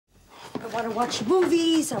want to watch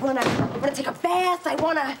movies. I want to take a bath. I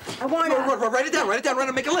want to. Write it down.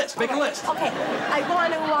 Make a list. Make a list. Okay. I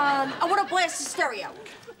want to blast the stereo.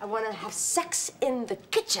 I want to have sex in the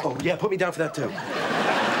kitchen. Oh yeah, put me down for that too.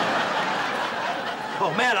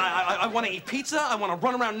 Oh man, I want to eat pizza. I want to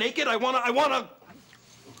run around naked. I want to.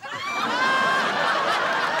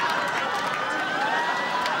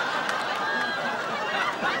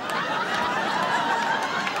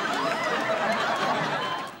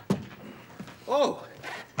 Oh,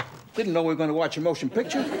 didn't know we were going to watch a motion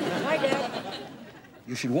picture. Hi, Dad.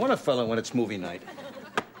 You should warn a fella when it's movie night.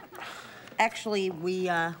 Actually, we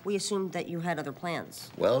assumed that you had other plans.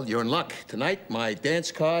 Well, you're in luck. Tonight, my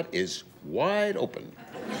dance card is wide open.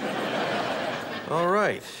 All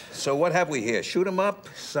right. So what have we here? Shoot 'em up,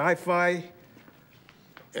 sci-fi,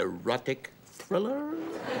 erotic thriller?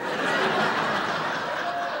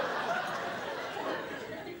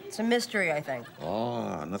 It's a mystery, I think.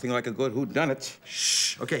 Oh, nothing like a good whodunit.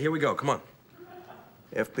 Shh. Okay, here we go. Come on.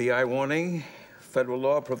 FBI warning. Federal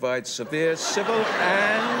law provides severe civil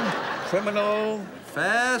and criminal.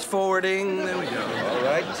 Fast forwarding. There we go. All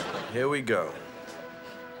right. Here we go.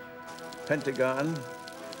 Pentagon,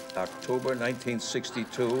 October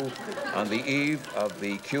 1962, on the eve of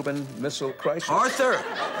the Cuban Missile Crisis. Arthur!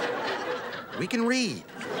 We can read.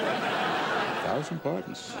 1,000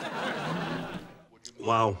 pardons.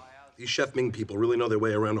 Wow. These Chef Ming people really know their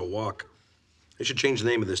way around a wok. They should change the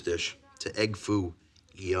name of this dish to egg foo.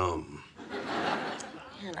 Yum.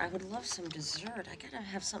 Man, I would love some dessert. I gotta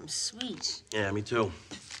have something sweet. Yeah, me too.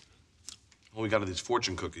 All we got are these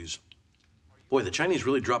fortune cookies. Boy, the Chinese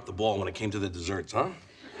really dropped the ball when it came to the desserts, huh?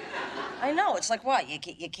 I know. It's like what? You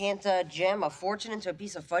can't jam a fortune into a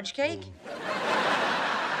piece of fudge cake?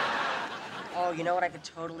 Oh, you know what I could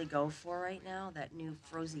totally go for right now? That new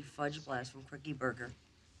frozy fudge blast from Quickie Burger.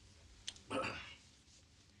 What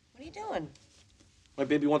are you doing? My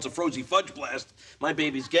baby wants a frozy fudge blast. My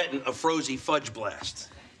baby's getting a frozy fudge blast.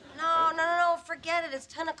 No. Forget it. It's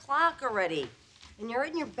 10 o'clock already. And you're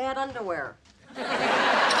in your bad underwear.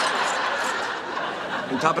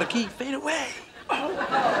 On top of the key, fade away.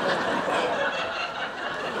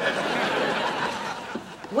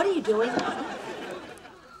 What are you doing?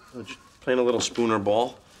 Just playing a little spooner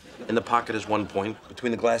ball. In the pocket is 1 point.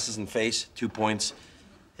 Between the glasses and face, 2 points.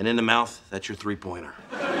 And in the mouth, that's your 3-pointer.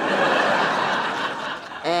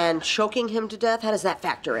 And choking him to death, how does that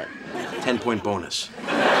factor in? 10-point bonus.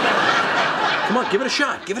 Come on, give it a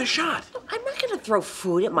shot. Give it a shot. I'm not gonna throw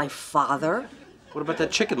food at my father. What about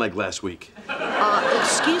that chicken leg last week?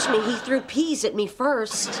 Excuse me, he threw peas at me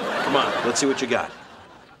first. Come on, let's see what you got.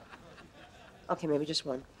 Okay, maybe just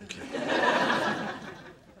one. Okay.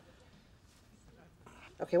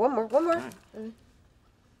 Okay, one more. Right.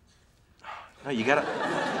 No, you gotta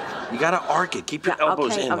arc it. Keep your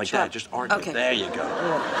elbows in like that. Just arc it. There you go.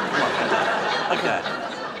 Come on, like that.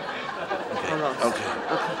 Okay.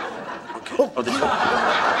 Oh, this one.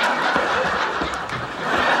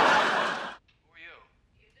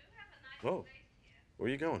 Whoa. Where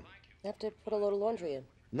are you going? You have to put a load of laundry in.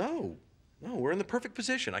 No, we're in the perfect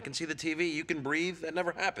position. I can see the TV, you can breathe. That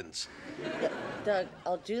never happens. Yeah, Doug,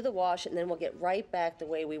 I'll do the wash and then we'll get right back the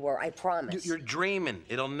way we were. I promise. You're dreaming.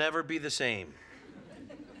 It'll never be the same.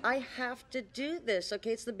 I have to do this,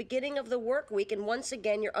 okay? It's the beginning of the work week, and once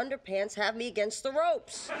again, your underpants have me against the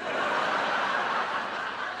ropes.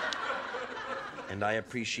 And I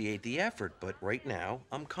appreciate the effort, but right now,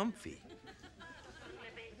 I'm comfy.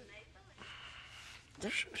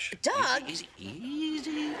 Doug!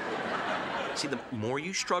 Easy. See, the more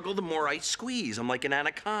you struggle, the more I squeeze. I'm like an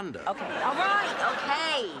anaconda. Okay, all right,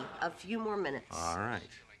 okay. A few more minutes. All right.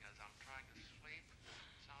 I'm trying to sleep.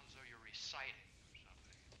 Sounds as though you're reciting or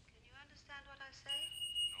something. Can you understand what I say?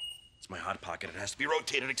 It's my hot pocket. It has to be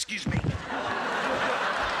rotated. Excuse me.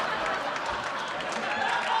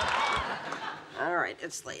 All right,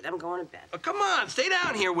 it's late. I'm going to bed. Oh, come on, stay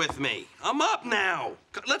down here with me. I'm up now.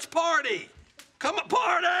 Let's party. Come on,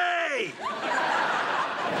 party! I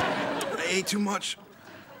ate too much.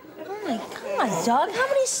 Oh, my God, Doug. How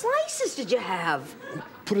many slices did you have?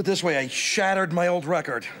 Put it this way, I shattered my old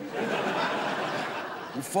record.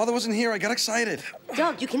 Your father wasn't here. I got excited.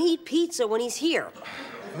 Doug, you can eat pizza when he's here.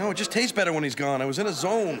 No, it just tastes better when he's gone. I was in a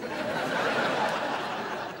zone.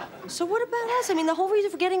 So what about us? I mean, the whole reason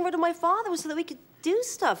for getting rid of my father was so that we could do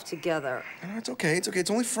stuff together. No, it's okay. It's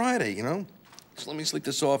only Friday, you know? Just let me sleep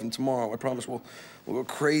this off, and tomorrow, I promise we'll go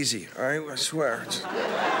crazy, all right? I swear.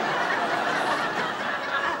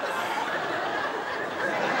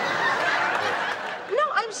 No,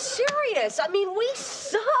 I'm serious. I mean, we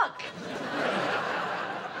suck.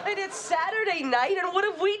 I mean, it's Saturday night, and what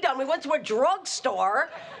have we done? We went to a drugstore,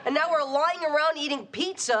 and now we're lying around eating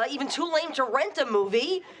pizza, even too lame to rent a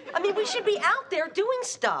movie. I mean, we should be out there doing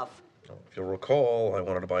stuff. If you'll recall, I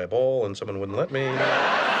wanted to buy a ball, and someone wouldn't let me.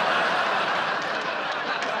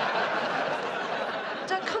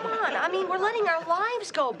 Come on, I mean, we're letting our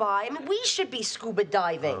lives go by. I mean, we should be scuba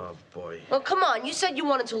diving. Oh, boy. Well, come on, you said you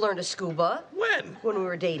wanted to learn to scuba. When? When we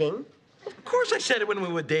were dating. Of course I said it when we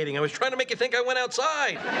were dating. I was trying to make you think I went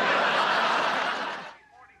outside.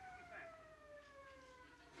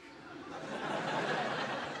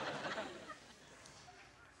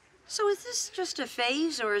 So is this just a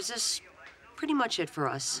phase, or is this pretty much it for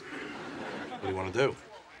us? What do you want to do?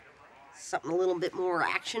 Something a little bit more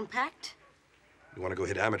action-packed? You want to go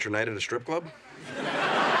hit amateur night at a strip club?